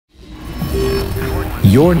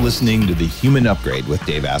You're listening to The Human Upgrade with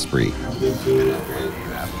Dave Asprey.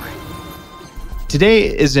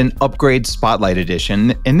 Today is an Upgrade Spotlight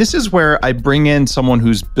edition, and this is where I bring in someone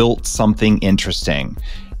who's built something interesting.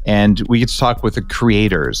 And we get to talk with the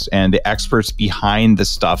creators and the experts behind the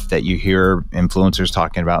stuff that you hear influencers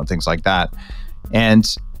talking about and things like that.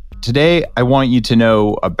 And today, I want you to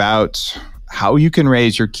know about how you can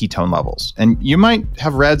raise your ketone levels. And you might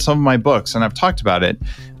have read some of my books, and I've talked about it,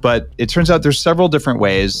 but it turns out there's several different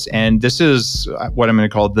ways, and this is what I'm going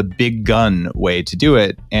to call the big gun way to do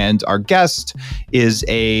it. And our guest is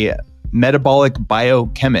a metabolic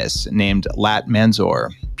biochemist named Latt Mansor,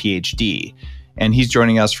 Ph.D., and he's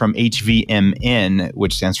joining us from H.V.M.N,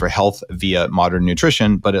 which stands for Health Via Modern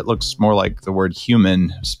Nutrition, but it looks more like the word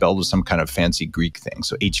human spelled with some kind of fancy Greek thing.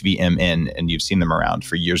 So H.V.M.N, and you've seen them around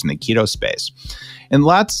for years in the keto space. And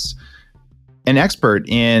Latt's an expert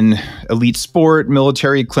in elite sport,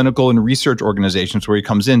 military, clinical, and research organizations where he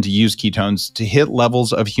comes in to use ketones to hit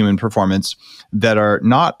levels of human performance that are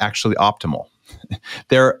not actually optimal.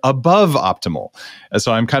 They're above optimal.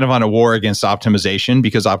 So I'm kind of on a war against optimization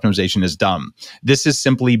because optimization is dumb. This is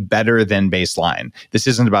simply better than baseline. This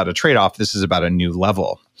isn't about a trade-off. This is about a new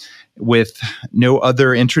level. With no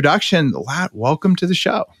other introduction, Latt, welcome to the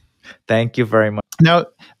show. Thank you very much. Now,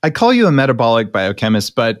 I call you a metabolic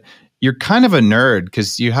biochemist, but you're kind of a nerd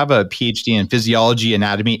because you have a PhD in physiology,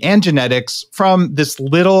 anatomy, and genetics from this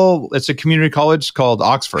it's a community college called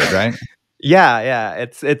Oxford, right? Yeah.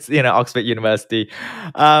 It's Oxford University.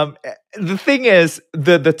 The thing is,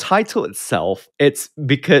 the title itself, it's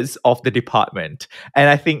because of the department. And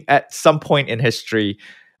I think at some point in history,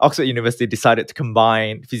 Oxford University decided to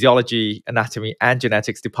combine physiology, anatomy, and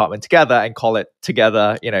genetics department together and call it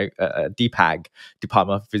together, DPAG,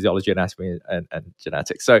 Department of Physiology, Anatomy, and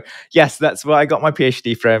Genetics. So yes, that's where I got my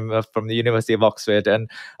PhD from the University of Oxford. And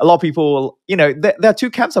a lot of people, there are two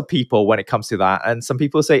camps of people when it comes to that. And some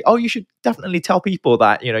people say, oh, you should definitely tell people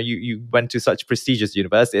that, you went to such prestigious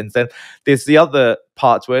university. And then there's the other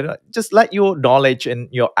part where just let your knowledge and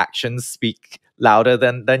your actions speak louder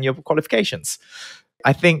than your qualifications.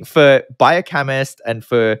 I think for biochemists and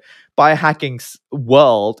for biohacking's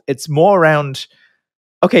world, it's more around,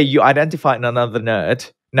 okay, you identified another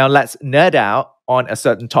nerd. Now let's nerd out on a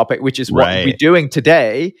certain topic, which is what we're doing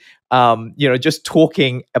today. Just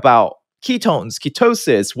talking about ketones,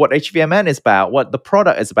 ketosis, what H.V.M.N is about, what the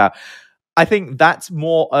product is about. I think that's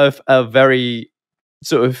more of a very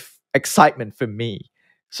sort of excitement for me.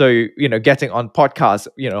 So, getting on podcasts,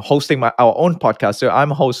 hosting our own podcast. So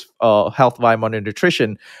I'm a host of Health Via Modern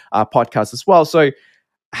Nutrition podcast as well. So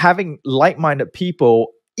having like-minded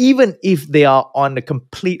people, even if they are on the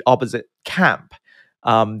complete opposite camp,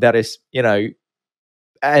 that is,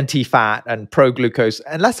 anti-fat and pro-glucose,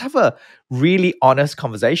 and let's have a really honest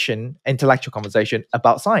conversation, intellectual conversation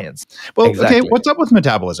about science. Well, okay, what's up with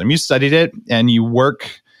metabolism? You studied it and you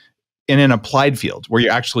work in an applied field where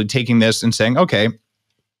you're actually taking this and saying, okay,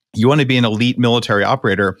 you want to be an elite military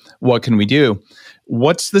operator. What can we do?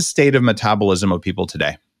 What's the state of metabolism of people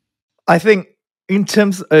today? I think in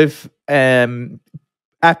terms of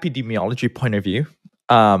epidemiology point of view,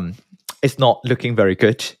 it's not looking very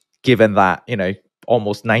good, given that,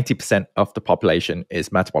 almost 90% of the population is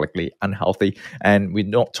metabolically unhealthy. And we're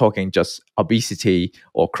not talking just obesity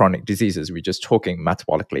or chronic diseases. We're just talking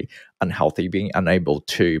metabolically unhealthy, being unable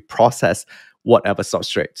to process whatever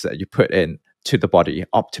substrates that you put in to the body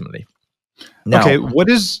optimally. Now, okay,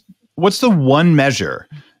 what's the one measure,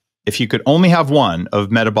 if you could only have one,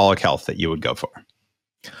 of metabolic health that you would go for?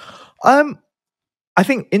 I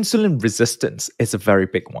think insulin resistance is a very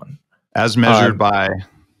big one. As measured by?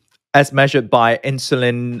 As measured by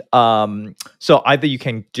insulin. So either you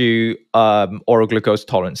can do oral glucose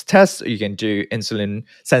tolerance tests, or you can do insulin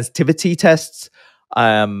sensitivity tests,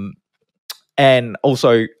 and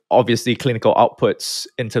also obviously clinical outputs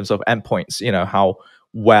in terms of endpoints, how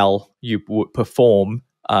well you would perform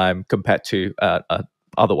compared to a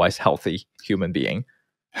otherwise healthy human being.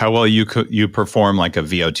 How well you perform, like a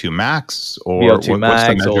VO2 max, or VO2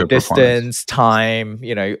 max, or distance, time,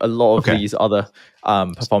 a lot of these other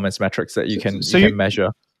performance metrics that you can measure.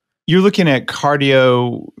 You're looking at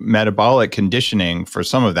cardio metabolic conditioning for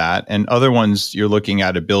some of that, and other ones you're looking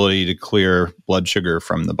at ability to clear blood sugar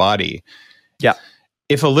from the body. Yeah.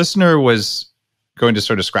 If a listener was going to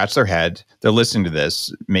sort of scratch their head, they're listening to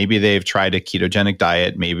this, maybe they've tried a ketogenic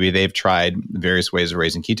diet, maybe they've tried various ways of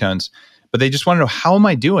raising ketones, but they just want to know, how am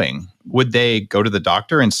I doing? Would they go to the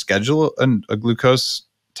doctor and schedule a glucose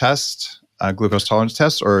test, a glucose tolerance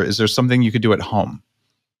test, or is there something you could do at home?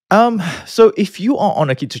 So if you are on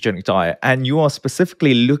a ketogenic diet and you are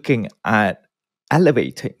specifically looking at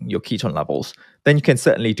elevating your ketone levels, then you can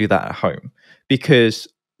certainly do that at home, because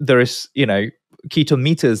there is, ketone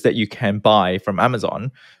meters that you can buy from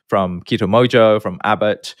Amazon, from Keto Mojo, from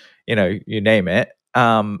Abbott, you name it.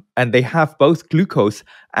 And they have both glucose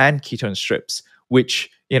and ketone strips, which,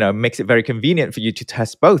 makes it very convenient for you to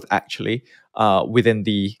test both actually within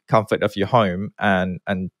the comfort of your home. And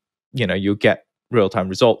you'll get real-time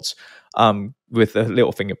results with a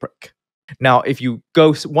little finger prick. Now, if you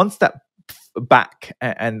go one step back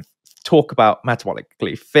and talk about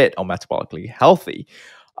metabolically fit or metabolically healthy,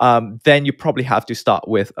 then you probably have to start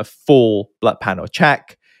with a full blood panel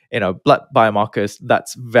check, blood biomarkers.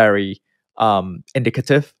 That's very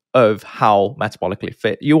indicative of how metabolically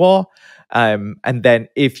fit you are. And then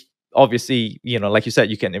if obviously, like you said,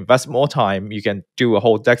 you can invest more time, you can do a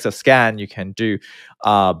whole DEXA scan, you can do,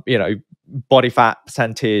 body fat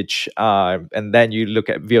percentage, and then you look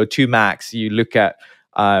at VO2 max, you look at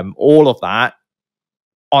all of that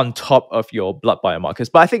on top of your blood biomarkers.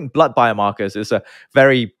 But I think blood biomarkers is a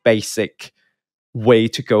very basic way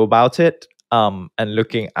to go about it, and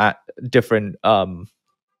looking at different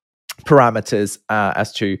parameters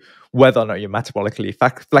as to whether or not you're metabolically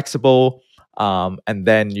flexible, and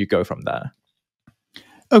then you go from there.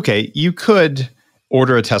 Okay, you could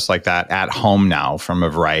order a test like that at home now from a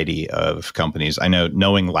variety of companies. I know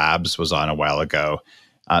Knowing Labs was on a while ago.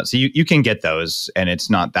 So you can get those, and it's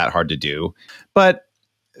not that hard to do. But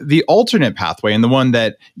the alternate pathway, and the one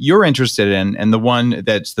that you're interested in, and the one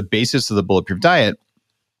that's the basis of the Bulletproof diet,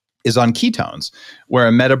 is on ketones, where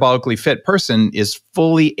a metabolically fit person is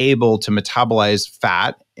fully able to metabolize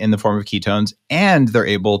fat in the form of ketones, and they're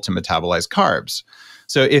able to metabolize carbs.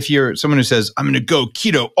 So if you're someone who says, I'm going to go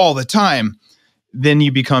keto all the time, then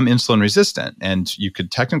you become insulin resistant, and you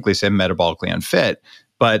could technically say metabolically unfit.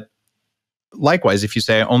 But likewise, if you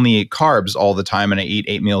say I only eat carbs all the time and I eat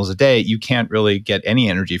 8 meals a day, you can't really get any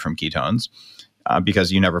energy from ketones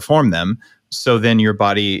because you never form them. So then your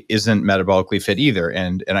body isn't metabolically fit either.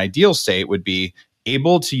 And an ideal state would be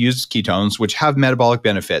able to use ketones, which have metabolic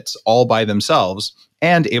benefits all by themselves,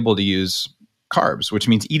 and able to use carbs, which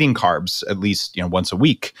means eating carbs at least once a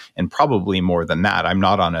week, and probably more than that. I'm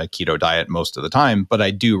not on a keto diet most of the time, but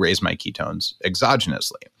I do raise my ketones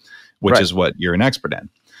exogenously, which is what you're an expert in.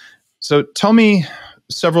 So tell me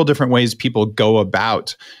several different ways people go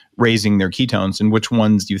about raising their ketones, and which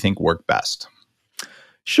ones do you think work best?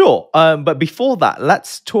 Sure. But before that,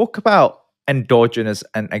 let's talk about endogenous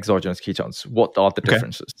and exogenous ketones. What are the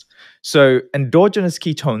differences? So endogenous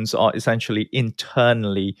ketones are essentially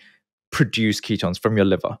internally produce ketones from your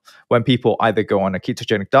liver. When people either go on a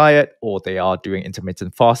ketogenic diet or they are doing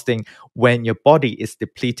intermittent fasting, when your body is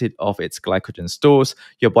depleted of its glycogen stores,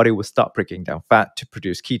 your body will start breaking down fat to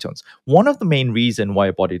produce ketones. One of the main reasons why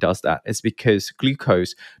your body does that is because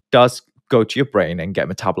glucose does go to your brain and get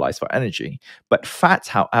metabolized for energy. But fats,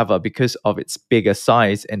 however, because of its bigger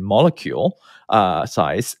size and molecule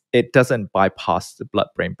size, it doesn't bypass the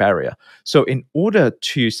blood-brain barrier. So in order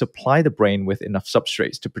to supply the brain with enough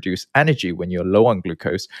substrates to produce energy when you're low on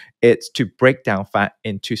glucose, it's to break down fat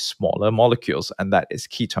into smaller molecules, and that is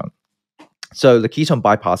ketone. So the ketone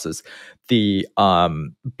bypasses the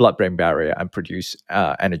blood-brain barrier and produce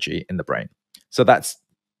energy in the brain. So that's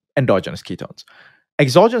endogenous ketones.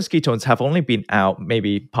 Exogenous ketones have only been out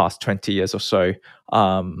maybe past 20 years or so.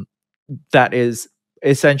 That is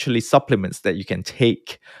essentially supplements that you can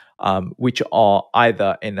take, which are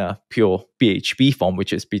either in a pure BHB form,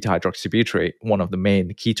 which is beta-hydroxybutyrate, one of the main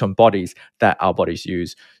ketone bodies that our bodies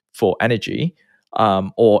use for energy,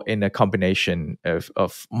 or in a combination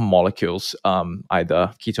of molecules,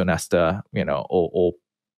 either ketone ester, or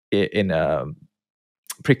in a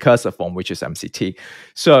precursor form, which is MCT.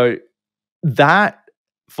 So that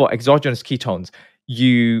for exogenous ketones,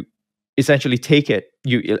 you essentially take it,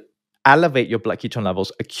 you elevate your blood ketone levels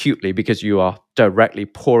acutely because you are directly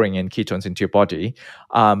pouring in ketones into your body,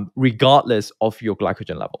 regardless of your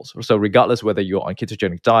glycogen levels. So regardless whether you're on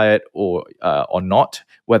ketogenic diet or not,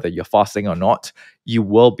 whether you're fasting or not, you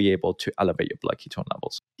will be able to elevate your blood ketone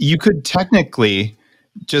levels. You could technically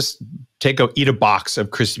just eat a box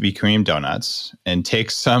of Krispy Kreme donuts and take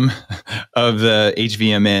some of the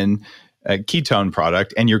H.V.M.N. Ketone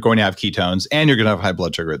product, and you're going to have ketones, and you're going to have high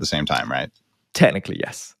blood sugar at the same time, right? Technically,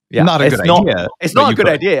 yes. Yeah, not a good idea. It's not a good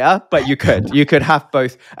idea, but you could have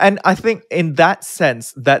both. And I think in that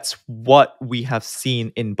sense, that's what we have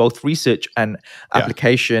seen in both research and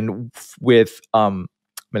application with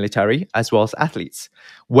military as well as athletes,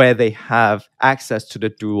 where they have access to the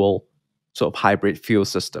dual sort of hybrid fuel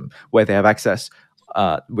system, where they have access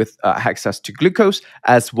access to glucose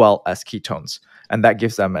as well as ketones. And that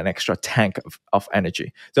gives them an extra tank of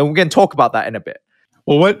energy. So we can talk about that in a bit.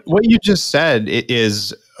 Well, what you just said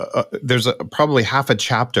is there's probably half a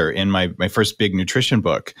chapter in my first big nutrition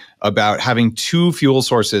book about having two fuel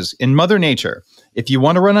sources in Mother Nature. If you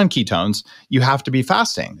want to run on ketones, you have to be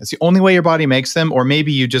fasting. It's the only way your body makes them, or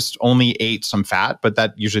maybe you just only ate some fat, but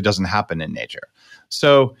that usually doesn't happen in nature.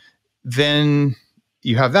 So then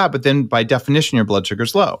you have that, but then by definition, your blood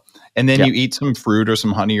sugar's low. And then you eat some fruit or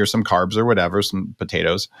some honey or some carbs or whatever, some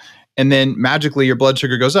potatoes. And then magically your blood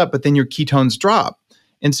sugar goes up, but then your ketones drop.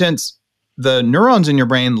 And since the neurons in your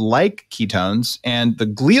brain like ketones and the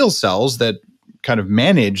glial cells that kind of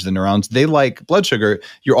manage the neurons, they like blood sugar,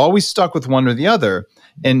 you're always stuck with one or the other.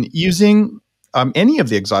 And using any of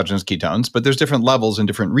the exogenous ketones, but there's different levels and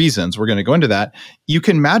different reasons, we're going to go into that, you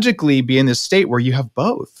can magically be in this state where you have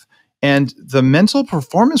both. And the mental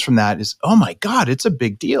performance from that is, oh my God, it's a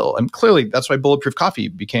big deal. And clearly that's why Bulletproof Coffee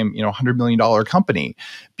became, a $100 million company,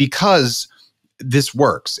 because this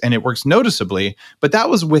works and it works noticeably. But that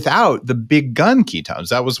was without the big gun ketones.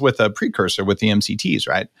 That was with a precursor with the MCTs,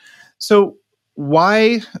 right? So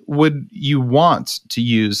why would you want to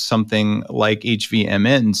use something like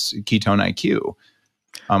H.V.M.N's Ketone IQ?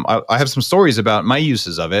 I have some stories about my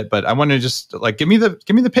uses of it, but I want to just give me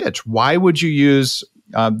the pitch. Why would you use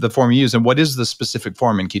the form you use, and what is the specific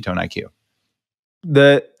form in Ketone IQ?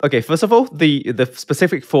 First of all, the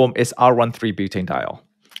specific form is R13-butanediol,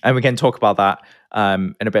 and we can talk about that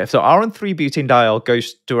in a bit. So R13-butanediol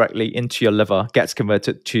goes directly into your liver, gets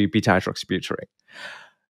converted to beta-hydroxybutyrate.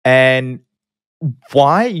 And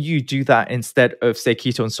why you do that instead of, say,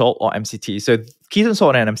 ketone salt or MCT? So ketone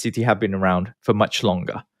salt and MCT have been around for much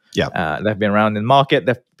longer. Yeah, they've been around in the market.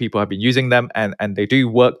 People have been using them, and they do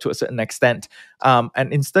work to a certain extent.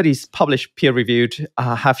 And in studies published, peer-reviewed,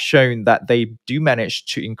 have shown that they do manage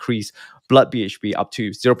to increase blood BHB up to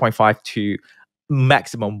 0.5 to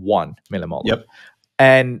maximum 1 millimolar. Yep.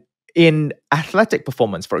 And in athletic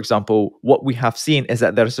performance, for example, what we have seen is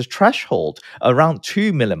that there is a threshold around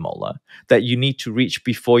 2 millimolar that you need to reach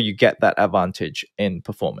before you get that advantage in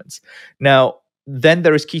performance. Now, then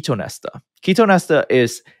there is ketone ester. Ketone ester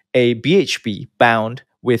is a BHB bound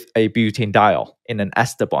with a butanediol in an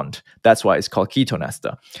ester bond. That's why it's called ketone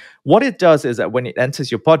ester. What it does is that when it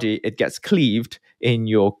enters your body, it gets cleaved in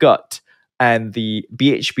your gut, and the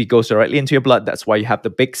BHB goes directly into your blood. That's why you have the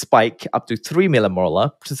big spike up to 3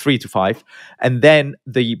 millimolar, to 3 to 5. And then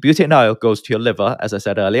the butanediol goes to your liver, as I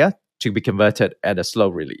said earlier, to be converted at a slow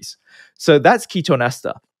release. So that's ketone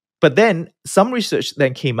ester. But then some research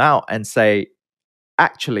then came out and say,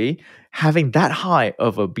 actually, having that high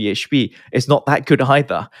of a BHB is not that good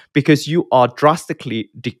either, because you are drastically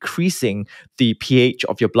decreasing the pH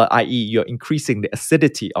of your blood, i.e. you're increasing the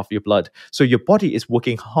acidity of your blood. So your body is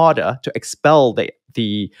working harder to expel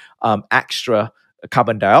the extra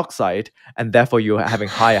carbon dioxide, and therefore you are having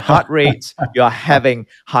higher heart rates, you are having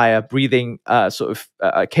higher breathing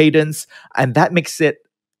cadence, and that makes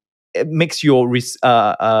your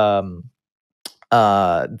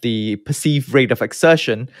the perceived rate of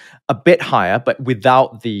exertion a bit higher, but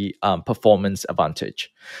without the performance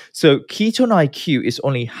advantage. So ketone IQ is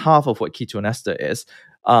only half of what ketone ester is,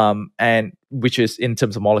 and which is in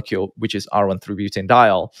terms of molecule, which is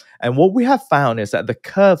R13-butanediol. And what we have found is that the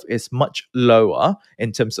curve is much lower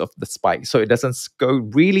in terms of the spike. So it doesn't go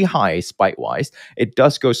really high spike-wise. It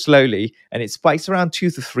does go slowly, and it spikes around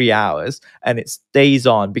 2 to 3 hours, and it stays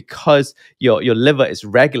on because your liver is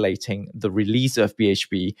regulating the release of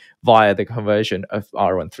BHB via the conversion of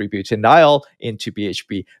R13-butanediol into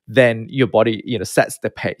BHB. Then your body, sets the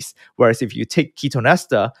pace. Whereas if you take ketone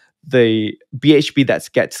ester, the BHB that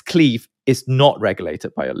gets cleaved is not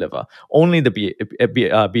regulated by your liver. Only the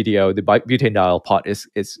BDO, the butanediol part, is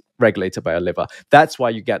regulated by your liver. That's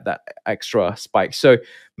why you get that extra spike. So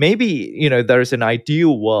maybe, there is an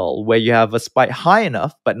ideal world where you have a spike high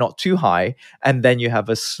enough, but not too high, and then you have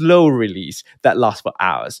a slow release that lasts for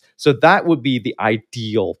hours. So that would be the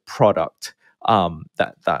ideal product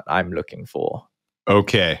that I'm looking for.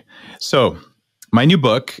 Okay. So my new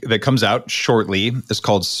book that comes out shortly is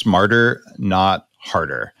called Smarter, Not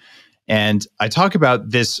Harder. And I talk about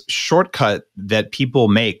this shortcut that people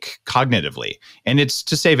make cognitively, and it's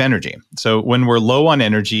to save energy. So when we're low on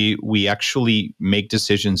energy, we actually make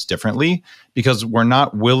decisions differently because we're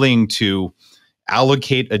not willing to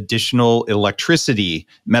allocate additional electricity,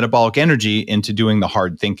 metabolic energy into doing the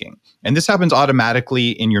hard thinking. And this happens automatically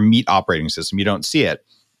in your meat operating system. You don't see it.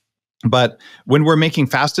 But when we're making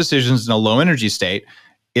fast decisions in a low energy state,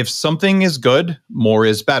 if something is good, more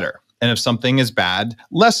is better. And if something is bad,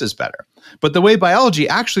 less is better. But the way biology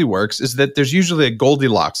actually works is that there's usually a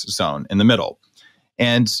Goldilocks zone in the middle.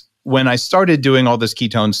 And when I started doing all this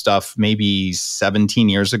ketone stuff maybe 17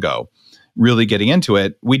 years ago, really getting into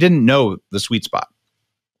it, we didn't know the sweet spot.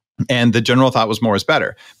 And the general thought was more is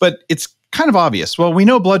better. But it's kind of obvious. Well, we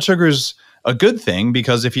know blood sugar is a good thing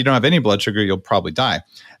because if you don't have any blood sugar, you'll probably die.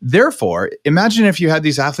 Therefore, imagine if you had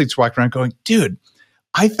these athletes walking around going, dude,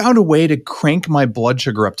 I found a way to crank my blood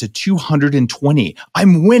sugar up to 220.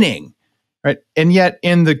 I'm winning, right? And yet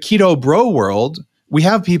in the keto bro world, we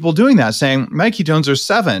have people doing that saying, my ketones are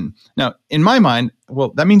 7. Now, in my mind,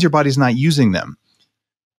 well, that means your body's not using them,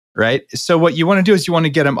 right? So what you want to do is you want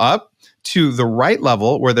to get them up to the right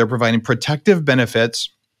level where they're providing protective benefits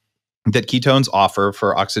that ketones offer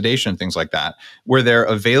for oxidation, things like that, where they're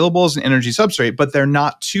available as an energy substrate, but they're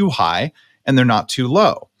not too high and they're not too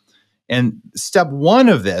low. And step 1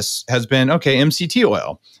 of this has been, okay, MCT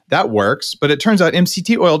oil. That works, but it turns out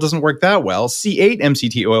MCT oil doesn't work that well. C8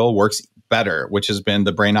 MCT oil works better, which has been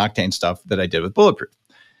the brain octane stuff that I did with Bulletproof.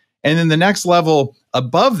 And then the next level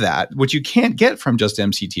above that, which you can't get from just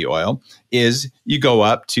MCT oil, is you go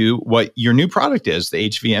up to what your new product is, the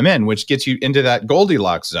H.V.M.N, which gets you into that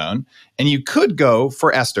Goldilocks zone. And you could go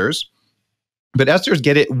for esters, but esters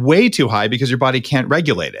get it way too high because your body can't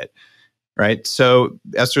regulate it, right? So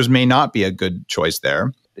esters may not be a good choice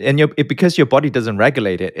there. And because your body doesn't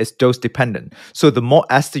regulate it, it's dose dependent. So the more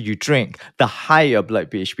ester you drink, the higher blood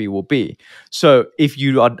BHB will be. So if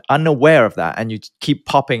you are unaware of that and you keep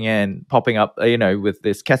popping up, with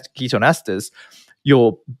this ketone esters,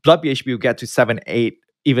 your blood BHB will get to 7, 8,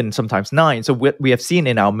 even sometimes 9. So we have seen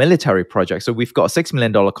in our military project. So we've got a $6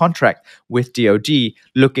 million contract with DoD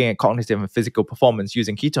looking at cognitive and physical performance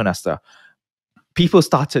using ketone ester. People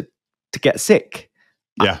started to get sick.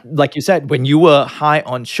 Yeah. Like you said, when you were high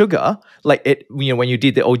on sugar, like when you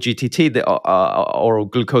did the OGTT, the oral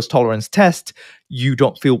glucose tolerance test, you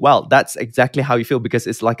don't feel well. That's exactly how you feel because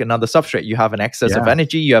it's like another substrate. You have an excess of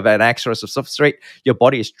energy, you have an excess of substrate. Your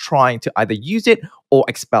body is trying to either use it or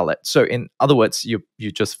expel it. So in other words, you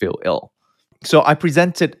just feel ill. So I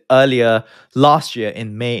presented earlier last year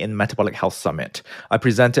in May in Metabolic Health Summit. I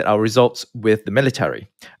presented our results with the military.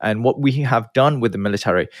 And what we have done with the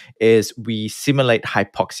military is we simulate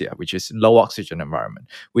hypoxia, which is low oxygen environment.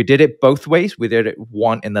 We did it both ways. We did it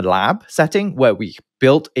one in the lab setting where we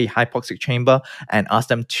built a hypoxic chamber and asked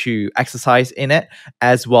them to exercise in it,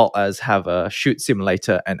 as well as have a shoot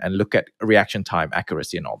simulator and look at reaction time,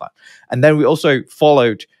 accuracy, and all that. And then we also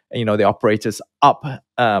followed the operators up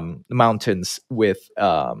the mountains with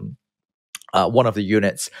one of the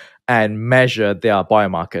units and measure their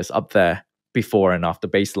biomarkers up there before and after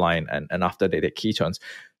baseline and after they did ketones.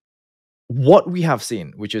 What we have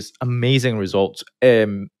seen, which is amazing results,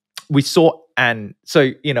 we saw, and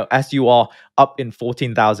so, as you are up in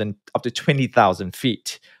 14,000, up to 20,000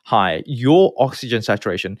 feet high, your oxygen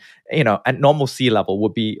saturation, at normal sea level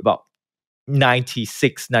would be about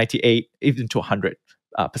 96, 98, even to 100%,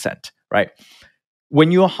 right?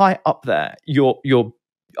 When you're high up there, your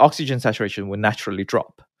oxygen saturation will naturally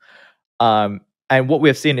drop. And what we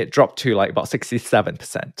have seen, it dropped to like about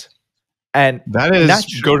 67%. And that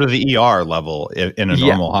is go to the ER level in a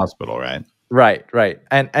normal hospital, right? Right.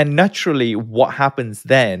 And naturally, what happens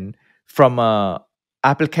then from a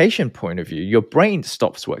application point of view, your brain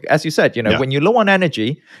stops work. As you said, when you're low on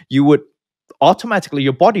energy, you would automatically,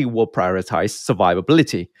 your body will prioritize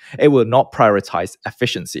survivability. It will not prioritize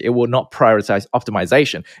efficiency. It will not prioritize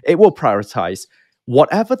optimization. It will prioritize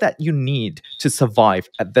whatever that you need to survive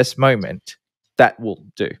at this moment. That will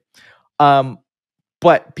do.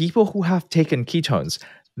 But people who have taken ketones,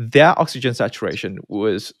 their oxygen saturation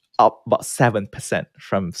was up about 7%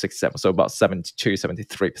 from 67, so about 72,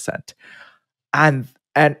 73%. And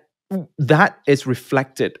that is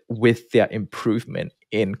reflected with their improvement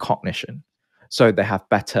in cognition. So they have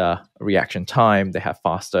better reaction time, they have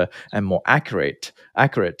faster and more accurate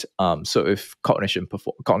sort of cognitive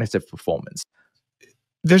performance.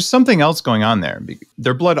 There's something else going on there.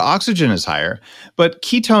 Their blood oxygen is higher, but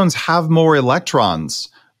ketones have more electrons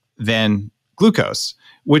than glucose,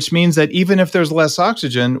 which means that even if there's less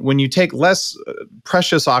oxygen, when you take less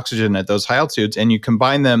precious oxygen at those high altitudes and you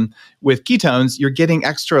combine them with ketones, you're getting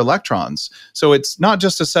extra electrons. So it's not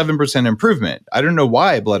just a 7% improvement. I don't know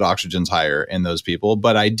why blood oxygen's higher in those people,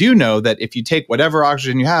 but I do know that if you take whatever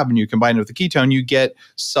oxygen you have and you combine it with the ketone, you get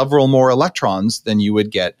several more electrons than you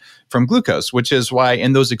would get from glucose, which is why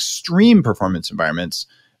in those extreme performance environments,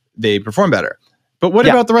 they perform better. But what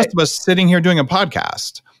about the rest of us sitting here doing a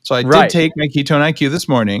podcast? So I did take my ketone IQ this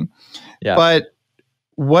morning, but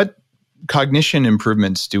what cognition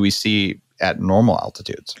improvements do we see at normal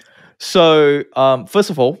altitudes? So first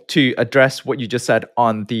of all, to address what you just said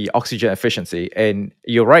on the oxygen efficiency, and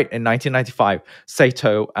you're right, in 1995,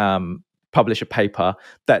 Sato published a paper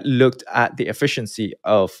that looked at the efficiency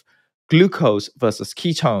of glucose versus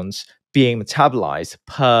ketones being metabolized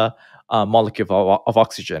per molecule of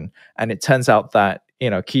oxygen. And it turns out that,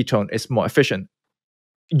 ketone is more efficient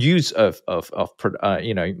use of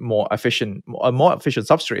more efficient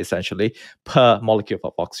substrate essentially per molecule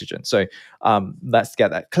of oxygen. So let's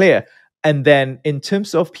get that clear. And then in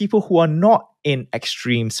terms of people who are not in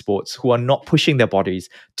extreme sports, who are not pushing their bodies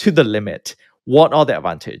to the limit, what are the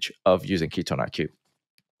advantage of using Ketone IQ?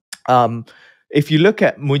 If you look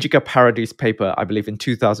at Mujika Paradis' paper, I believe in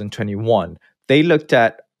 2021, they looked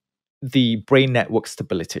at the brain network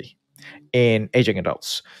stability in aging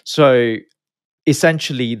adults. So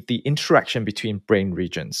essentially the interaction between brain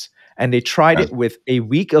regions. And they tried it with a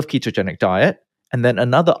week of ketogenic diet and then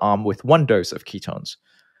another arm with 1 dose of ketones.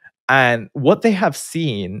 And what they have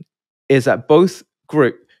seen is that both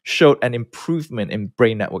groups showed an improvement in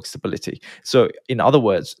brain network stability. So in other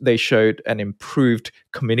words, they showed an improved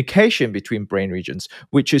communication between brain regions,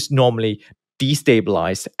 which is normally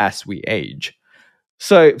destabilized as we age.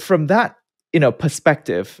 So from that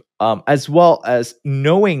perspective, as well as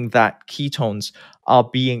knowing that ketones are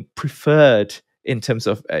being preferred in terms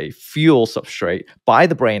of a fuel substrate by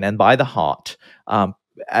the brain and by the heart,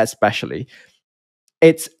 especially,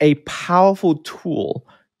 it's a powerful tool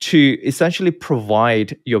to essentially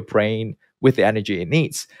provide your brain with the energy it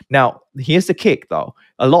needs. Now, here's the kick though.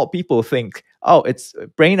 A lot of people think, oh, it's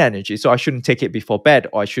brain energy, so I shouldn't take it before bed,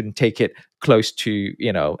 or I shouldn't take it close to,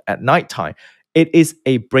 at nighttime. It is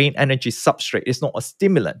a brain energy substrate. It's not a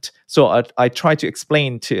stimulant. So I try to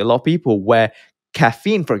explain to a lot of people where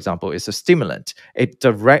caffeine, for example, is a stimulant. It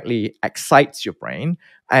directly excites your brain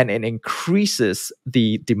and it increases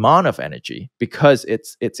the demand of energy because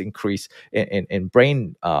it's increased in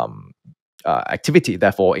brain activity,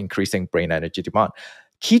 therefore increasing brain energy demand.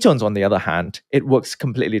 Ketones, on the other hand, it works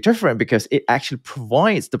completely different because it actually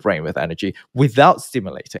provides the brain with energy without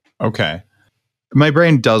stimulating. Okay. My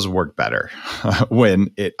brain does work better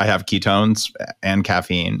when I have ketones and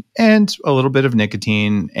caffeine and a little bit of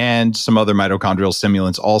nicotine and some other mitochondrial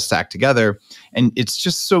stimulants all stacked together. And it's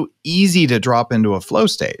just so easy to drop into a flow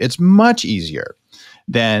state. It's much easier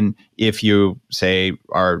than if you, say,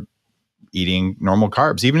 are eating normal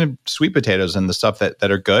carbs, even sweet potatoes and the stuff that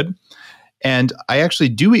are good. And I actually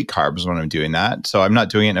do eat carbs when I'm doing that. So I'm not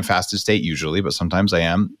doing it in a fasted state usually, but sometimes I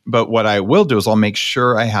am. But what I will do is I'll make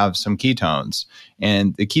sure I have some ketones.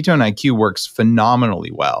 And the Ketone IQ works phenomenally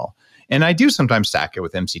well. And I do sometimes stack it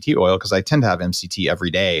with MCT oil because I tend to have MCT every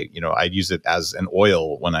day. I use it as an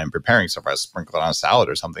oil when I'm preparing stuff. I sprinkle it on a salad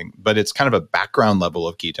or something. But it's kind of a background level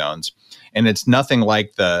of ketones. And it's nothing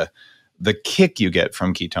like the kick you get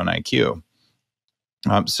from Ketone IQ.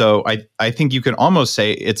 So I think you can almost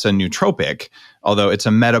say it's a nootropic, although it's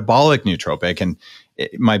a metabolic nootropic. And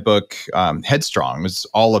my book, Headstrong, was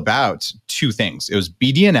all about 2 things. It was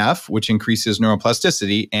BDNF, which increases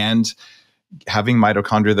neuroplasticity, and having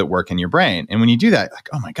mitochondria that work in your brain. And when you do that, like,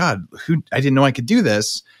 oh my God, I didn't know I could do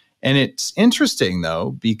this. And it's interesting,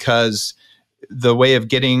 though, because the way of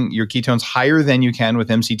getting your ketones higher than you can with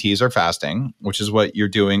MCTs or fasting, which is what you're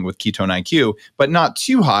doing with Ketone IQ, but not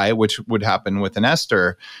too high, which would happen with an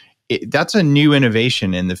ester. That's a new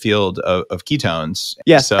innovation in the field of ketones.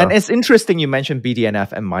 Yes, so, and it's interesting you mentioned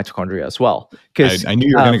BDNF and mitochondria as well. I knew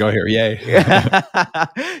you were going to go here. Yay.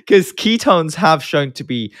 Because ketones have shown to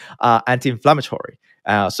be anti-inflammatory.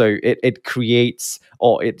 So it creates,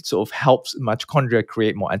 or it sort of helps mitochondria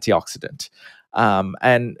create more antioxidant.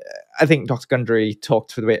 And I think Dr. Gundry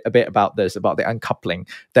talked a bit about this, about the uncoupling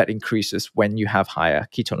that increases when you have higher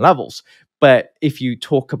ketone levels. But if you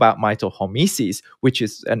talk about mitohomeosis, which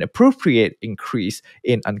is an appropriate increase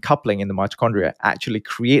in uncoupling in the mitochondria, actually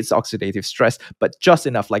creates oxidative stress, but just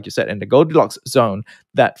enough, like you said, in the Goldilocks zone,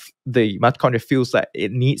 that the mitochondria feels that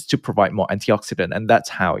it needs to provide more antioxidant, and that's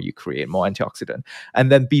how you create more antioxidant.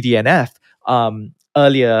 And then BDNF,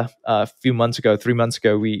 earlier, a few months ago, 3 months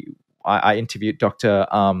ago, I interviewed Dr.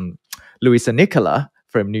 Luisa Nicola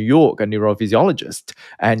from New York, a neurophysiologist,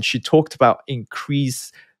 and she talked about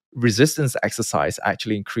increased resistance exercise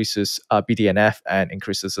actually increases BDNF and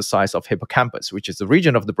increases the size of hippocampus, which is the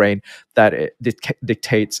region of the brain that it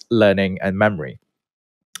dictates learning and memory.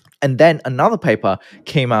 And then another paper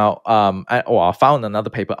came out, or I found another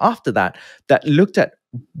paper after that looked at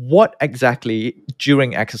what exactly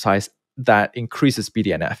during exercise that increases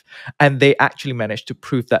BDNF. And they actually managed to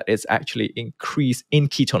prove that it's actually increase in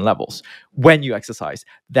ketone levels when you exercise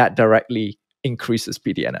that directly increases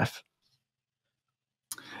BDNF.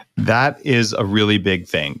 That is a really big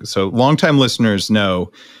thing. So longtime listeners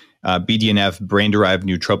know BDNF, brain-derived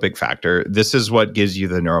nootropic factor. This is what gives you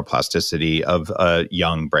the neuroplasticity of a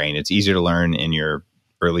young brain. It's easier to learn in your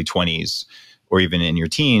early 20s or even in your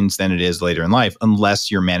teens than it is later in life, unless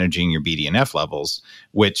you're managing your BDNF levels,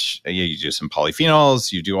 which you do some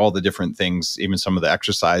polyphenols, you do all the different things, even some of the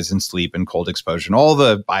exercise and sleep and cold exposure and all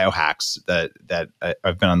the biohacks that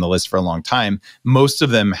I've been on the list for a long time. Most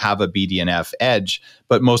of them have a BDNF edge,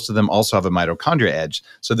 but most of them also have a mitochondria edge.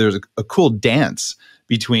 So there's a cool dance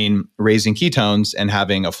between raising ketones and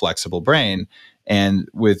having a flexible brain. And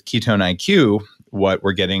with Ketone IQ, what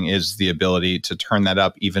we're getting is the ability to turn that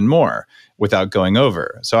up even more without going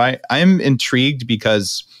over. So I'm intrigued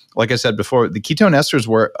because, like I said before, the ketone esters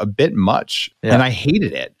were a bit much and I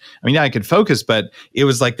hated it. I mean, I could focus, but it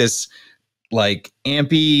was like this like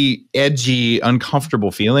ampy, edgy,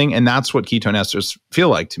 uncomfortable feeling. And that's what ketone esters feel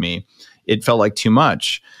like to me. It felt like too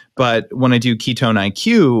much. But when I do Ketone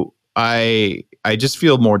IQ, I just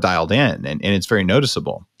feel more dialed in and it's very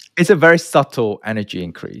noticeable. It's a very subtle energy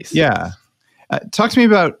increase. Yeah. Talk to me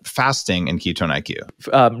about fasting and Ketone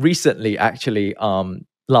IQ. Recently, actually,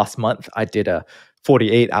 last month, I did a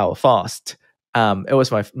 48-hour fast. It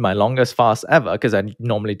was my longest fast ever because I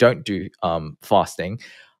normally don't do fasting.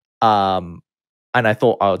 And I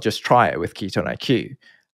thought I'll just try it with Ketone IQ.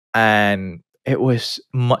 And it was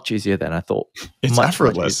much easier than I thought. It's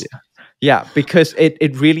effortless. Yeah, because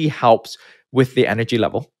it really helps with the energy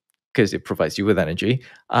level, because it provides you with energy.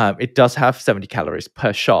 It does have 70 calories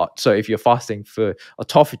per shot. So if you're fasting for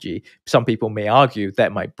autophagy, some people may argue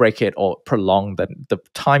that might break it or prolong the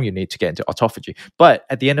time you need to get into autophagy. But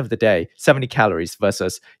at the end of the day, 70 calories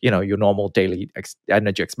versus your normal daily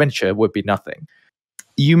energy expenditure would be nothing.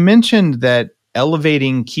 You mentioned that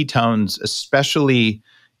elevating ketones, especially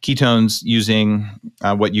ketones using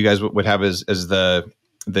what you guys would have as the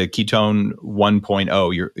Ketone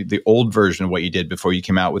 1.0, the old version of what you did before you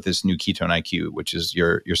came out with this new Ketone IQ, which is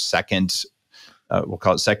your second, we'll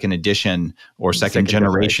call it second edition or second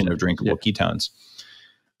generation of drinkable ketones.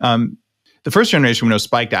 The first generation, we know,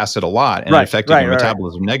 spiked acid a lot and affected your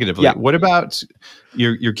metabolism negatively. Yeah. What about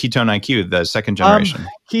your Ketone IQ, the second generation?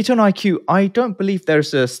 Ketone IQ, I don't believe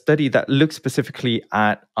there's a study that looks specifically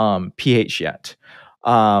at pH yet.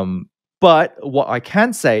 But what I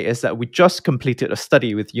can say is that we just completed a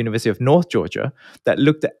study with University of North Georgia that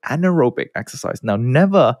looked at anaerobic exercise. Now,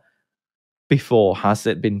 never before has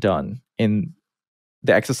it been done in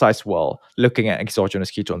the exercise world, looking at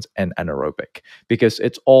exogenous ketones and anaerobic, because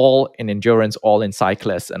it's all in endurance, all in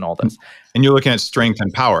cyclists and all this. And you're looking at strength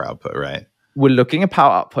and power output, right? We're looking at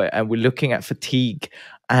power output and we're looking at fatigue,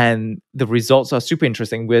 and the results are super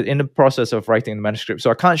interesting. We're in the process of writing the manuscript,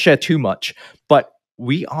 so I can't share too much, but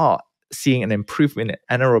we are seeing an improvement in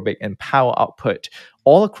anaerobic and power output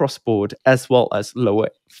all across board, as well as lower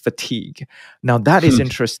fatigue. Now, that is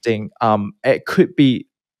interesting. It could be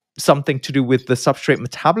something to do with the substrate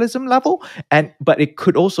metabolism level, but it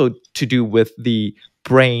could also to do with the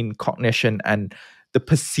brain cognition and the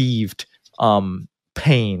perceived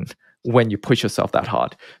pain when you push yourself that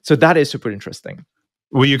hard. So that is super interesting.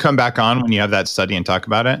 Will you come back on when you have that study and talk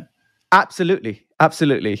about it? Absolutely.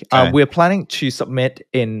 Absolutely. Okay. We're planning to submit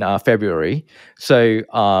in February. So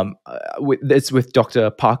it's with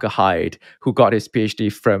Dr. Parker Hyde, who got his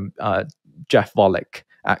Ph.D. from Jeff Volek,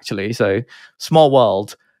 actually. So small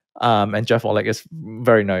world. And Jeff Volek is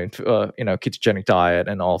very known for, ketogenic diet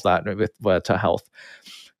and all of that with health.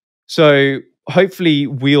 So hopefully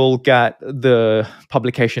we'll get the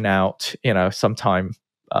publication out, sometime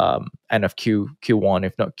end of Q1,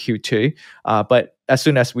 if not Q2. But as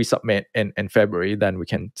soon as we submit in February, then we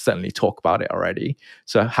can certainly talk about it already.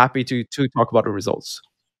 So happy to talk about the results.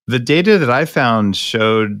 The data that I found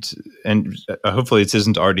showed, and hopefully this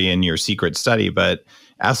isn't already in your secret study, but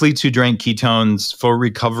athletes who drank ketones for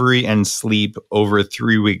recovery and sleep over a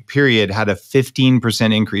 3-week period had a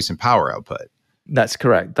 15% increase in power output. That's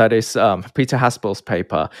correct. That is Peter Haspel's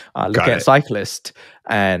paper looking at cyclists,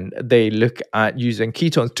 and they look at using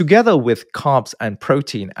ketones together with carbs and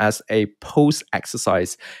protein as a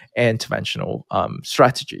post-exercise interventional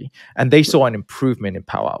strategy. And they saw an improvement in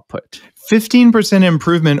power output. 15%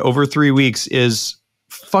 improvement over 3 weeks is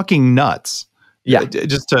fucking nuts. Yeah.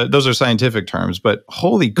 Those are scientific terms, but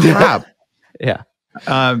holy crap. Yeah.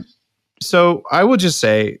 So I will just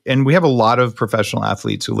say, and we have a lot of professional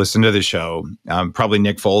athletes who listen to the show. Probably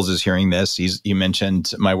Nick Foles is hearing this. He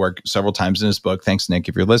mentioned my work several times in his book. Thanks, Nick,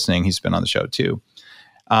 if you're listening. He's been on the show too.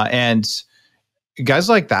 And guys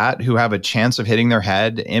like that who have a chance of hitting their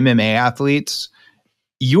head, MMA athletes,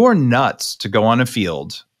 you're nuts to go on a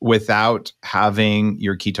field without having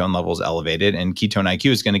your ketone levels elevated. And Ketone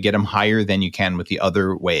IQ is going to get them higher than you can with the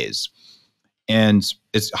other ways. And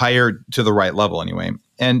it's higher to the right level anyway.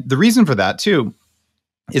 And the reason for that too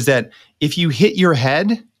is that if you hit your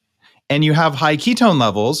head and you have high ketone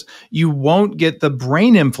levels, you won't get the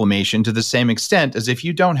brain inflammation to the same extent as if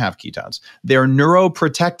you don't have ketones. They're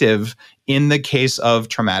neuroprotective in the case of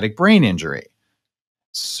traumatic brain injury.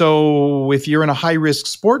 So if you're in a high-risk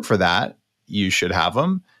sport for that, you should have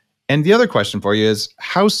them. And the other question for you is,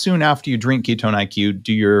 how soon after you drink Ketone IQ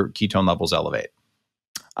do your ketone levels elevate?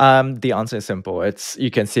 The answer is simple. You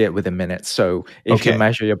can see it within minutes. So if you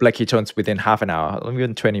measure your blood ketones within half an hour,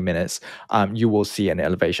 even 20 minutes, you will see an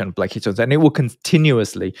elevation of blood ketones, and it will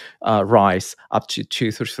continuously rise up to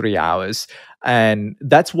 2 to 3 hours. And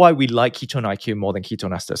that's why we like Ketone IQ more than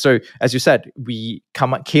ketone ester. So as you said, we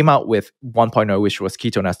came out with 1.0, which was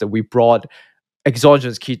ketone ester. We brought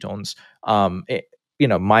exogenous ketones,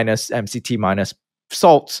 minus MCT, minus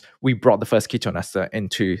salts. We brought the first ketone ester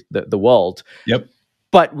into the world. Yep.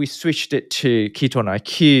 But we switched it to Ketone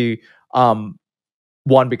IQ,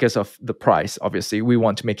 one, because of the price. Obviously, we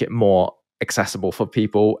want to make it more accessible for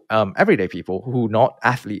people, everyday people who are not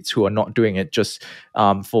athletes, who are not doing it just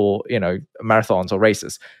for marathons or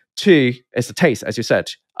races. Two, is the taste. As you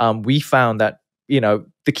said, we found that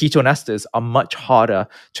the ketone esters are much harder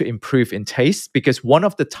to improve in taste, because one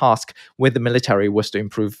of the tasks with the military was to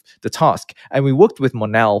improve the taste. And we worked with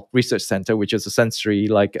Monell Research Center, which is a sensory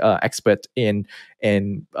expert in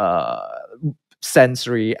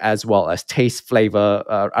sensory as well as taste, flavor,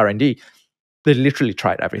 R&D. They literally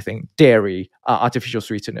tried everything: dairy, artificial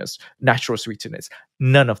sweeteners, natural sweeteners.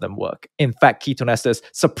 None of them work. In fact, ketone esters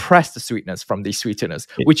suppress the sweetness from these sweeteners,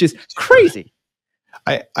 which is crazy.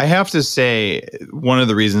 I have to say, one of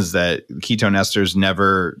the reasons that ketone esters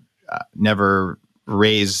never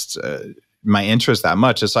raised my interest that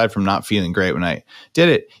much, aside from not feeling great when I did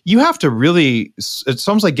it, you have to really, it's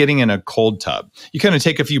almost like getting in a cold tub. You kind of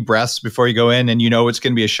take a few breaths before you go in, and it's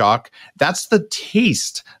going to be a shock. That's the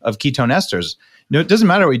taste of ketone esters. It doesn't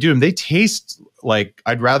matter what you do them. They taste like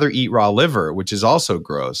I'd rather eat raw liver, which is also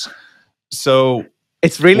gross. So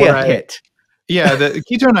it's really a hit. Yeah, the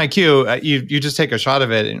Ketone IQ, you just take a shot of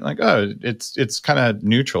it and you're like, oh, it's kind of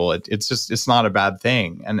neutral. It's not a bad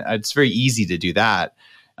thing, and it's very easy to do that.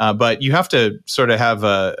 But you have to sort of have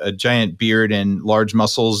a giant beard and large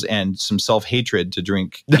muscles and some self-hatred to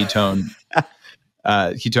drink ketone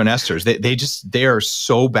esters. They are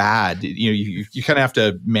so bad. You kind of have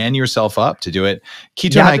to man yourself up to do it.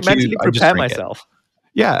 Ketone IQ, mentally prepare myself.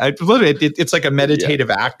 Yeah, it's like a meditative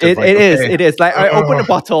act. It is. Like I open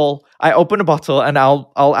a bottle, and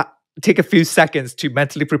I'll take a few seconds to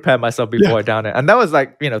mentally prepare myself before I down it. And that was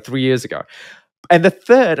 3 years ago. And the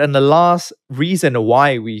third and the last reason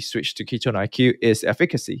why we switched to Ketone IQ is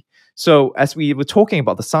efficacy. So as we were talking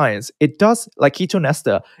about the science, it does, like ketone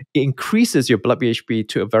ester, it increases your blood BHB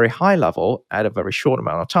to a very high level at a very short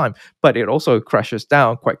amount of time, but it also crashes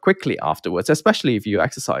down quite quickly afterwards, especially if you're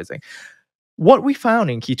exercising. What we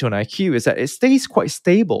found in Ketone IQ is that it stays quite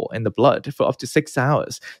stable in the blood for up to 6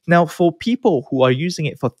 hours. Now, for people who are using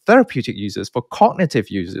it for therapeutic users, for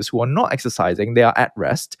cognitive users who are not exercising, they are at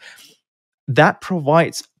rest, that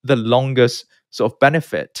provides the longest sort of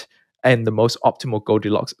benefit and the most optimal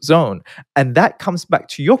Goldilocks zone. And that comes back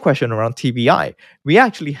to your question around TBI. We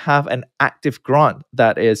actually have an active grant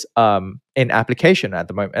that is in application at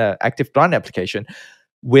the moment, active grant application,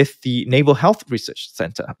 with the Naval Health Research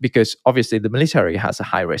Center, because obviously the military has a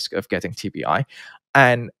high risk of getting TBI.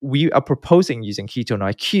 And we are proposing using Ketone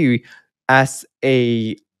IQ as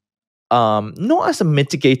a, not as a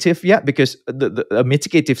mitigative yet, because a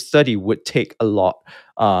mitigative study would take a lot,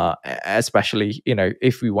 especially,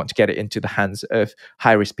 if we want to get it into the hands of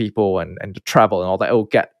high-risk people and the travel and all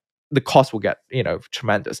that, the cost will get,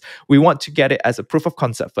 tremendous. We want to get it as a proof of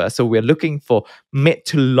concept first. So we're looking for mid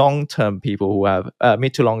to long-term people who have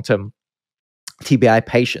mid to long-term TBI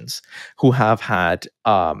patients who have had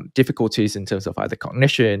difficulties in terms of either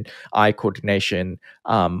cognition, eye coordination,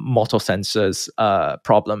 motor sensors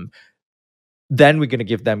problem. Then we're going to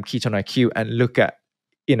give them Ketone IQ and look at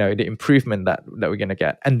the improvement that we're going to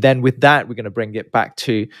get. And then with that, we're going to bring it back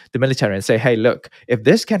to the military and say, hey, look, if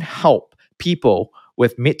this can help people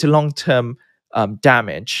with mid to long-term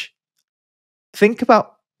damage, think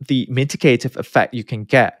about the mitigative effect you can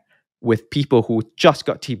get with people who just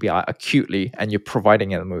got TBI acutely and you're providing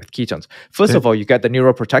them with ketones. First of all, you get the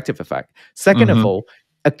neuroprotective effect. Second of all,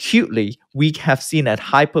 acutely, we have seen a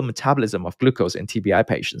hypermetabolism of glucose in TBI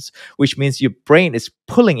patients, which means your brain is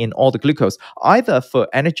pulling in all the glucose, either for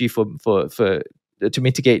energy to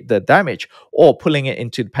mitigate the damage, or pulling it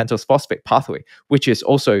into the pentose phosphate pathway, which is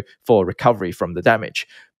also for recovery from the damage.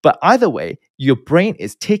 But either way, your brain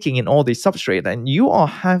is taking in all these substrate, and you are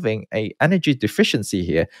having an energy deficiency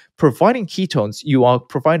here. Providing ketones, you are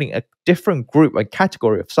providing a different group, a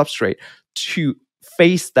category of substrate to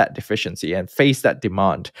face that deficiency and face that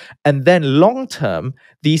demand. And then long term,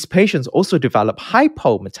 these patients also develop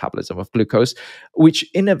hypometabolism of glucose, which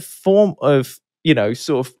in a form of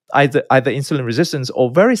sort of either insulin resistance or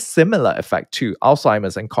very similar effect to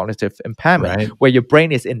Alzheimer's and cognitive impairment, Right. where your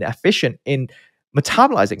brain is inefficient in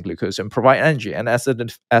metabolizing glucose and provide energy. And as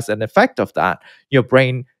an effect of that, your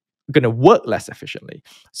brain going to work less efficiently.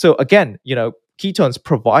 So again, ketones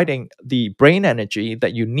providing the brain energy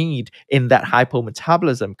that you need in that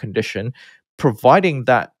hypometabolism condition, providing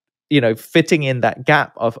that, fitting in that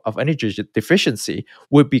gap of energy deficiency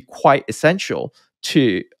would be quite essential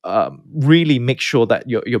to really make sure that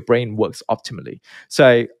your brain works optimally.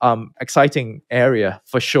 So exciting area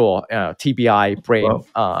for sure, TBI,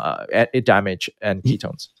 brain damage, and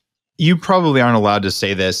ketones. You probably aren't allowed to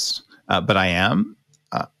say this, but I am.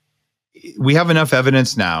 We have enough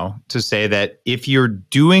evidence now to say that if you're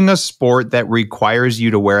doing a sport that requires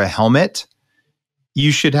you to wear a helmet,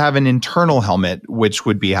 you should have an internal helmet, which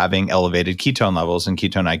would be having elevated ketone levels, and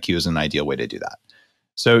ketone IQ is an ideal way to do that.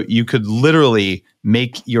 So you could literally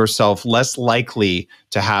make yourself less likely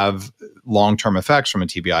to have long-term effects from a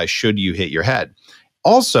TBI should you hit your head.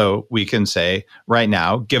 Also, we can say right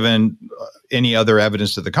now, given any other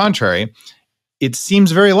evidence to the contrary, it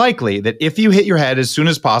seems very likely that if you hit your head as soon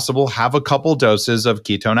as possible, have a couple doses of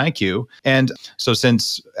ketone IQ. And so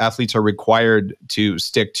since athletes are required to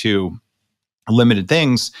stick to limited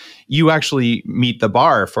things, you actually meet the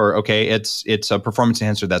bar for, okay, it's a performance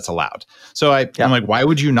enhancer that's allowed. So I'm like, why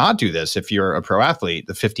would you not do this if you're a pro athlete?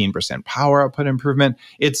 The 15% power output improvement,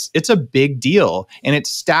 it's a big deal. And it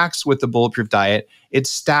stacks with the bulletproof diet. It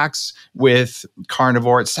stacks with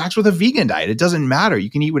carnivore. It stacks with a vegan diet. It doesn't matter. You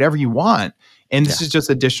can eat whatever you want. And this is just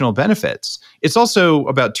additional benefits. It's also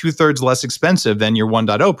about 2/3 less expensive than your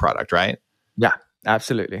 1.0 product, right? Yeah.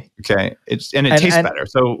 Absolutely. Okay. It tastes better.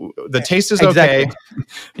 So the taste is exactly. okay.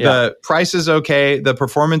 The price is okay. The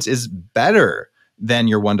performance is better than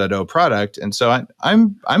your 1.0 product. And so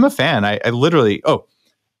I'm a fan. I literally,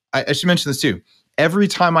 I should mention this too. Every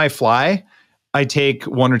time I fly, I take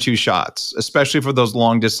 1 or 2 shots, especially for those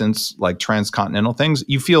long distance, like transcontinental things.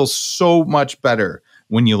 You feel so much better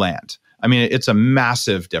when you land. I mean, it's a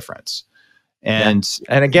massive difference. And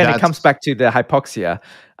again, it comes back to the hypoxia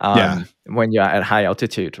when you're at high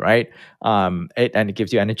altitude, right? It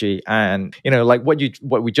gives you energy. And, like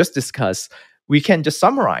what we just discussed, we can just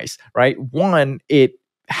summarize, right? One, it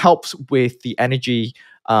helps with the energy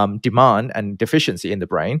demand and deficiency in the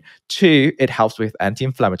brain. 2, it helps with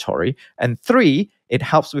anti-inflammatory. And 3, it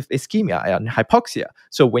helps with ischemia and hypoxia.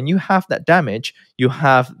 So when you have that damage, you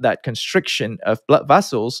have that constriction of blood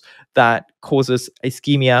vessels that causes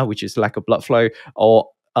ischemia, which is lack of blood flow, or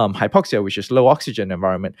hypoxia, which is low oxygen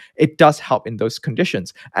environment. It does help in those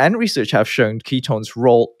conditions. And research have shown ketones'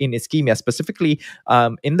 role in ischemia, specifically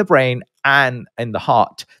in the brain and in the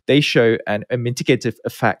heart. They show a mitigative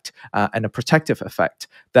effect and a protective effect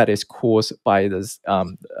that is caused by this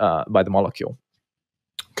by the molecule.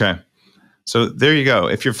 Okay. So there you go.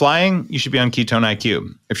 If you're flying, you should be on ketone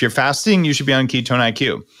IQ. If you're fasting, you should be on ketone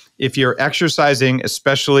IQ. If you're exercising,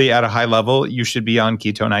 especially at a high level, you should be on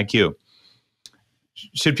ketone IQ.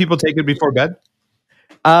 Should people take it before bed?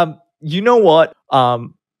 You know what?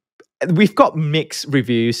 We've got mixed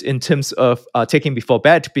reviews in terms of taking before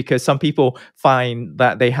bed, because some people find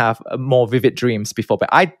that they have more vivid dreams before bed.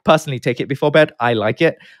 I personally take it before bed. I like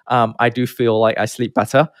it. I do feel like I sleep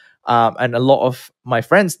better. And a lot of my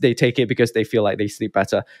friends, they take it because they feel like they sleep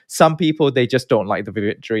better. Some people, they just don't like the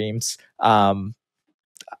vivid dreams.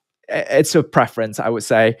 It's a preference, I would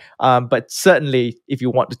say. But certainly, if you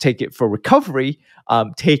want to take it for recovery,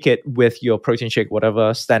 take it with your protein shake,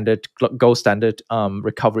 whatever gold standard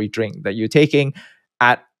recovery drink that you're taking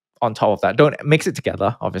on top of that. Don't mix it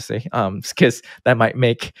together, obviously, because that might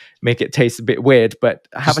make it taste a bit weird. But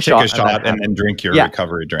have a shot. Take a shot and then drink your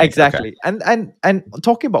recovery drink. Exactly. Okay. And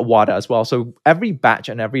talking about water as well. So every batch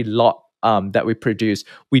and every lot that we produce,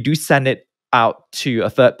 we do send it out to a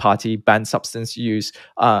third-party banned substance use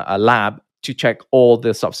a lab to check all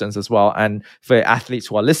the substance as well. And for athletes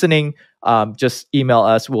who are listening, just email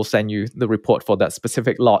us. We'll send you the report for that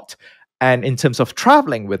specific lot. And in terms of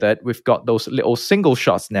traveling with it, we've got those little single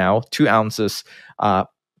shots now, 2 ounces,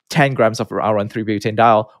 10 grams of R13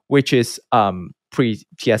 butanediol, which is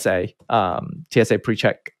pre-TSA, TSA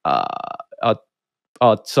pre-check,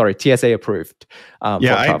 TSA approved.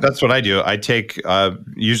 That's what I do. I take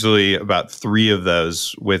usually about 3 of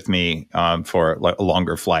those with me for a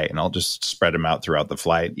longer flight, and I'll just spread them out throughout the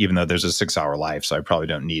flight, even though there's a 6-hour life, so I probably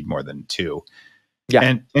don't need more than 2.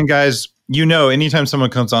 Yeah. And guys, anytime someone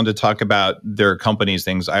comes on to talk about their company's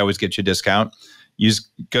things, I always get you a discount.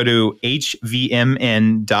 Go to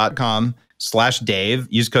hvmn.com/Dave.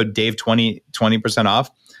 Use code Dave20, 20%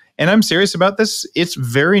 off. And I'm serious about this. It's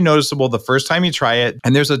very noticeable the first time you try it.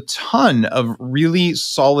 And there's a ton of really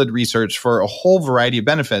solid research for a whole variety of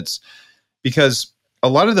benefits, because a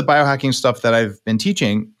lot of the biohacking stuff that I've been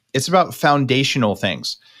teaching, it's about foundational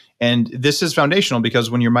things. And this is foundational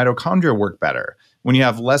because when your mitochondria work better, when you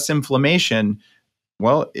have less inflammation,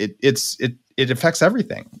 well, it affects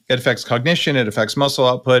everything. It affects cognition, it affects muscle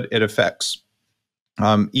output, it affects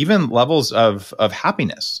even levels of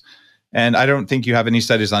happiness. And I don't think you have any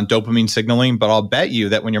studies on dopamine signaling, but I'll bet you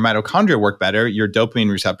that when your mitochondria work better, your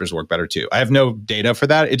dopamine receptors work better too. I have no data for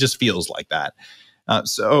that. It just feels like that.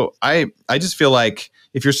 So I just feel like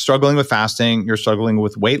if you're struggling with fasting, you're struggling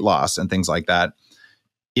with weight loss and things like that,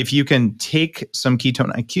 if you can take some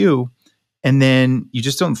ketone IQ and then you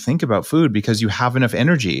just don't think about food because you have enough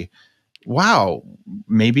energy, wow,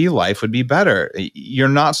 maybe life would be better. You're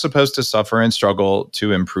not supposed to suffer and struggle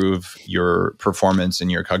to improve your performance and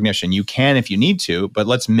your cognition. You can if you need to, but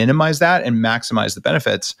let's minimize that and maximize the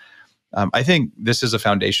benefits. I think this is a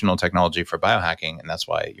foundational technology for biohacking, and that's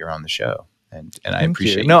why you're on the show. And I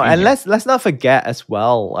appreciate it. No, and let's not forget as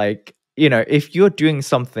well, like, you know, if you're doing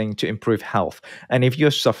something to improve health and if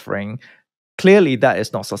you're suffering, clearly that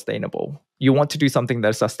is not sustainable. You want to do something that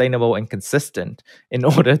is sustainable and consistent in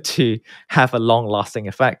order to have a long-lasting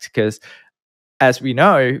effect, because as we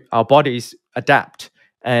know, our bodies adapt,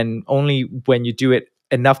 and only when you do it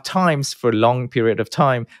enough times for a long period of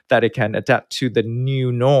time that it can adapt to the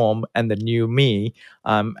new norm and the new me.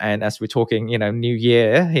 And as we're talking, you know, new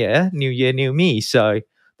year here, new year, new me. So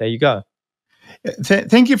there you go.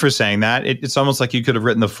 Thank you for saying that. It's almost like you could have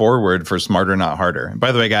written the foreword for Smarter Not Harder. And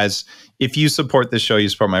by the way, guys, if you support this show, you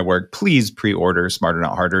support my work, please pre-order Smarter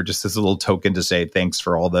Not Harder, just as a little token to say thanks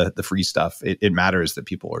for all the free stuff. It matters that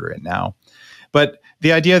people order it now. But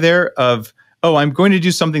the idea there of, oh, I'm going to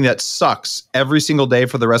do something that sucks every single day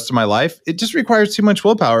for the rest of my life, it just requires too much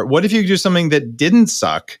willpower. What if you could do something that didn't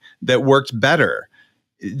suck, that worked better?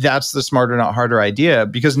 That's the Smarter Not Harder idea,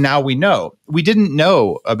 because now we know. We didn't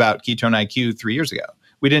know about ketone IQ 3 years ago.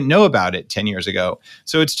 We didn't know about it 10 years ago.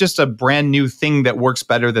 So it's just a brand new thing that works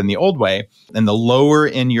better than the old way. And the lower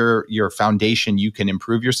in your foundation you can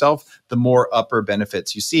improve yourself, the more upper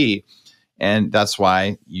benefits you see. And that's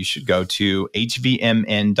why you should go to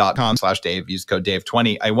hvmn.com/Dave. Use code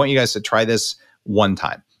Dave20. I want you guys to try this one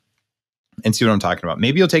time and see what I'm talking about.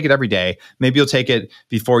 Maybe you'll take it every day. Maybe you'll take it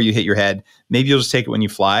before you hit your head. Maybe you'll just take it when you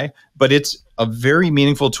fly. But it's a very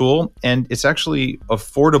meaningful tool, and it's actually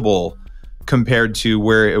affordable compared to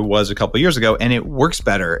where it was a couple of years ago. And it works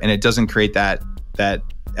better, and it doesn't create that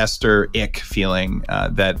ester ick feeling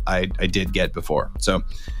that I did get before. So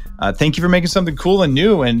thank you for making something cool and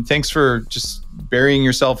new, and thanks for just burying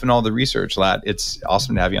yourself in all the research, Latt. It's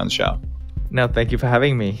awesome to have you on the show. No, thank you for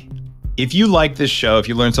having me. If you like this show, if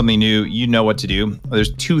you learn something new, you know what to do.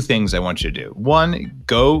 There's two things I want you to do. One,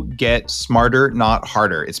 go get Smarter Not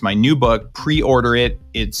Harder. It's my new book. Pre-order it.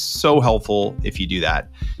 It's so helpful if you do that.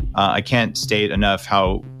 I can't state enough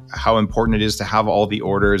how important it is to have all the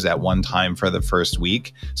orders at one time for the first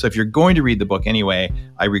week. So if you're going to read the book anyway,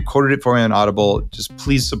 I recorded it for you on Audible. Just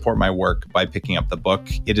please support my work by picking up the book.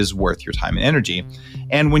 It is worth your time and energy.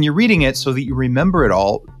 And when you're reading it, so that you remember it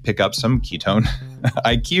all, pick up some ketone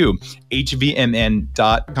IQ.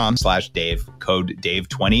 hvmn.com/Dave, code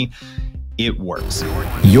Dave20. It works.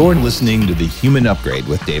 You're listening to The Human Upgrade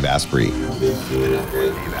with Dave Asprey.